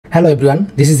Hello everyone,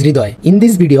 this is Redoy. In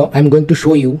this video, I'm going to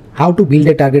show you how to build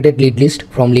a targeted lead list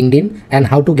from LinkedIn and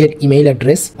how to get email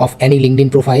address of any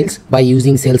LinkedIn profiles by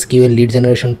using SalesQL lead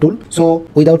generation tool. So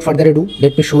without further ado,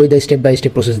 let me show you the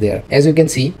step-by-step process there. As you can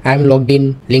see, I'm logged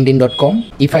in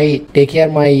linkedin.com. If I take here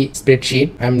my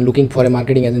spreadsheet, I'm looking for a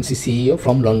marketing agency CEO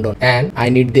from London and I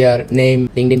need their name,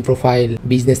 LinkedIn profile,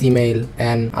 business email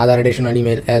and other additional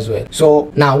email as well.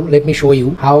 So now let me show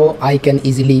you how I can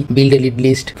easily build a lead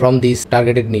list from this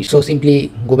targeted niche. So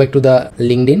simply go back to the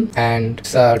LinkedIn and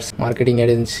search marketing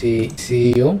agency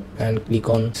CEO and click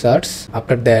on search.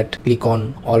 After that, click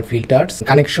on all filters.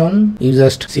 Connection, you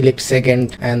just select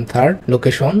second and third.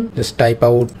 Location, just type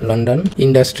out London.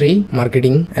 Industry,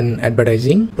 marketing and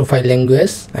advertising. Profile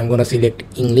language, I'm gonna select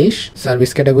English.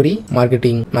 Service category,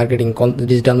 marketing,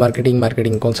 digital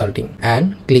marketing consulting,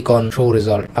 and click on show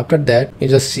result. After that, you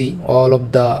just see all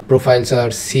of the profiles are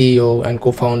CEO and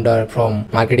co-founder from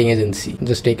marketing agency.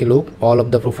 Just take a look, all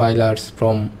of the profilers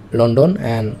from London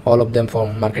and all of them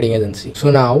from marketing agency. So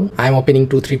now I'm opening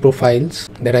 2-3 profiles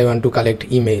that I want to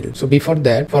collect email. So before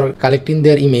that, for collecting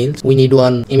their emails, we need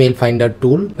one email finder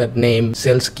tool that name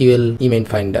SalesQL email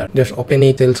finder. Just open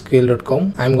it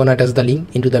salesql.com. I'm gonna attach the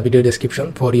link into the video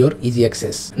description for your easy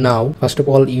access. Now first of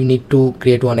all, you need to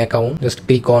create one account. Just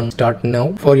click on start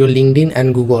now. For your LinkedIn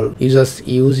and Google, you just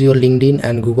use your LinkedIn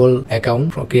and Google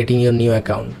account for creating your new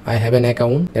account. I have an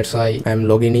account, that's why I'm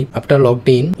logging in. After logged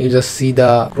in, you just see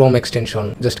the Chrome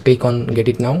extension. Just click on get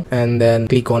it now and then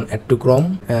click on add to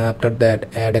Chrome. After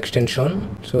that, add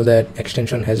extension. So that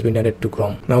extension has been added to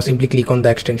Chrome. Now simply click on the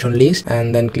extension list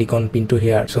and then click on pin to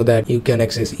here so that you can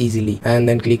access easily, and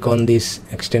then click on this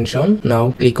extension.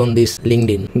 Now click on this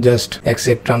LinkedIn, just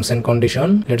accept terms and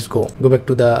condition. Let's go back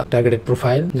to the targeted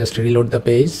profile, just reload the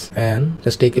page and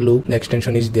just take a look. The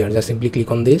extension is there. Just simply click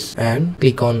on this and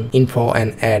click on info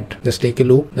and add. Just take a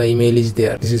look, the email is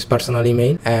there. This is personal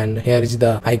email and here is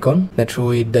the icon that show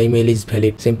it the email is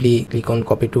valid. Simply click on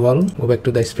copy to all, go back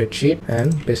to the spreadsheet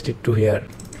and paste it to here.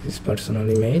 This personal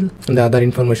email. The other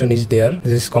information is there.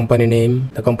 This is company name,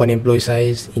 the company employee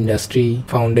size, industry,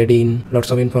 founded in,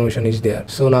 lots of information is there.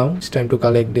 So now it's time to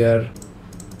collect their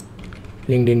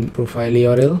LinkedIn profile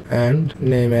URL and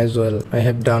name as well. I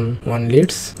have done one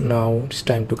leads. Now it's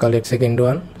time to collect second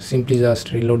one. Simply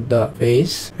just reload the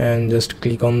page and just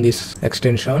click on this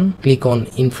extension. Click on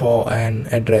info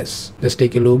and address. Just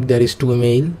take a look. There is 2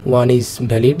 email. One is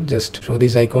valid. Just show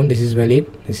this icon. This is valid.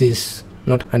 This is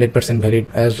not 100% valid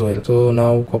as well. So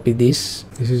now copy this.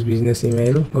 This is business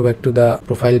email. Go back to the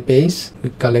profile page. We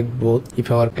collect both. If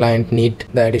our client need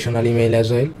the additional email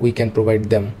as well, we can provide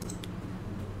them.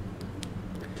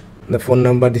 The phone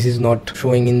number, this is not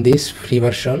showing in this free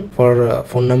version. For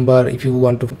phone number, if you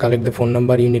want to collect the phone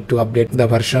number, you need to update the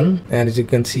version. And as you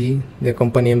can see, the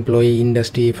company employee,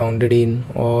 industry, founded in,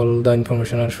 all the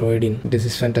information are showed in. This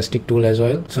is fantastic tool as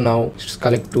well. So now just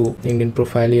collect to LinkedIn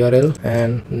profile URL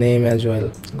and name as well.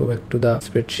 Go back to the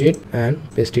spreadsheet and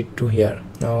paste it to here.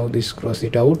 Now this cross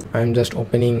it out. I'm just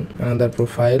opening another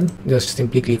profile. Just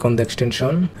simply click on the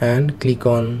extension and click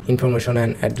on information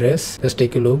and address. Just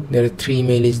take a look. There are 3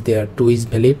 email is there. 2 is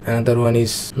valid, another one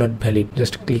is not valid.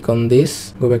 Just click on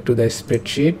this, go back to the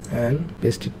spreadsheet and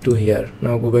paste it to here.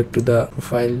 Now go back to the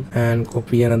profile and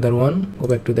copy another one. Go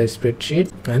back to the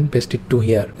spreadsheet and paste it to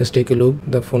here. Just take a look.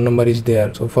 The phone number is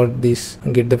there. So for this,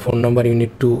 get the phone number, you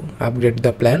need to upgrade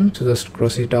the plan. So just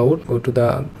cross it out. Go to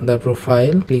the other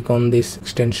profile. Click on this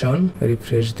extension,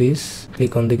 refresh this,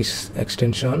 click on this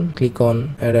extension, click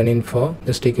on add an info.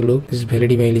 Just take a look, this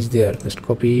valid email is there. Just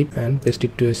copy it and paste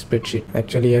it to a spreadsheet.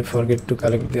 Actually I forget to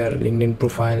collect their LinkedIn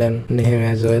profile and name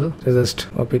as well. So just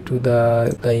copy to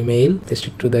the email, paste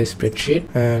it to the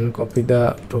spreadsheet and copy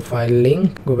the profile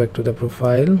link. Go back to the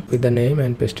profile with the name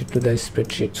and paste it to the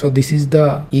spreadsheet. So this is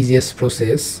the easiest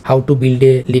process how to build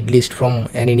a lead list from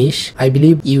any niche. I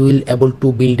believe you will able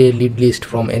to build a lead list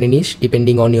from any niche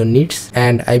depending on your needs.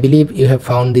 And I believe you have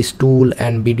found this tool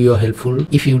and video helpful.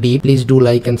 If you did, please do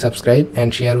like and subscribe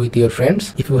and share with your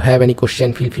friends. If you have any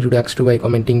question, feel free to ask by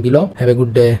commenting below. Have a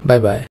good day. Bye bye.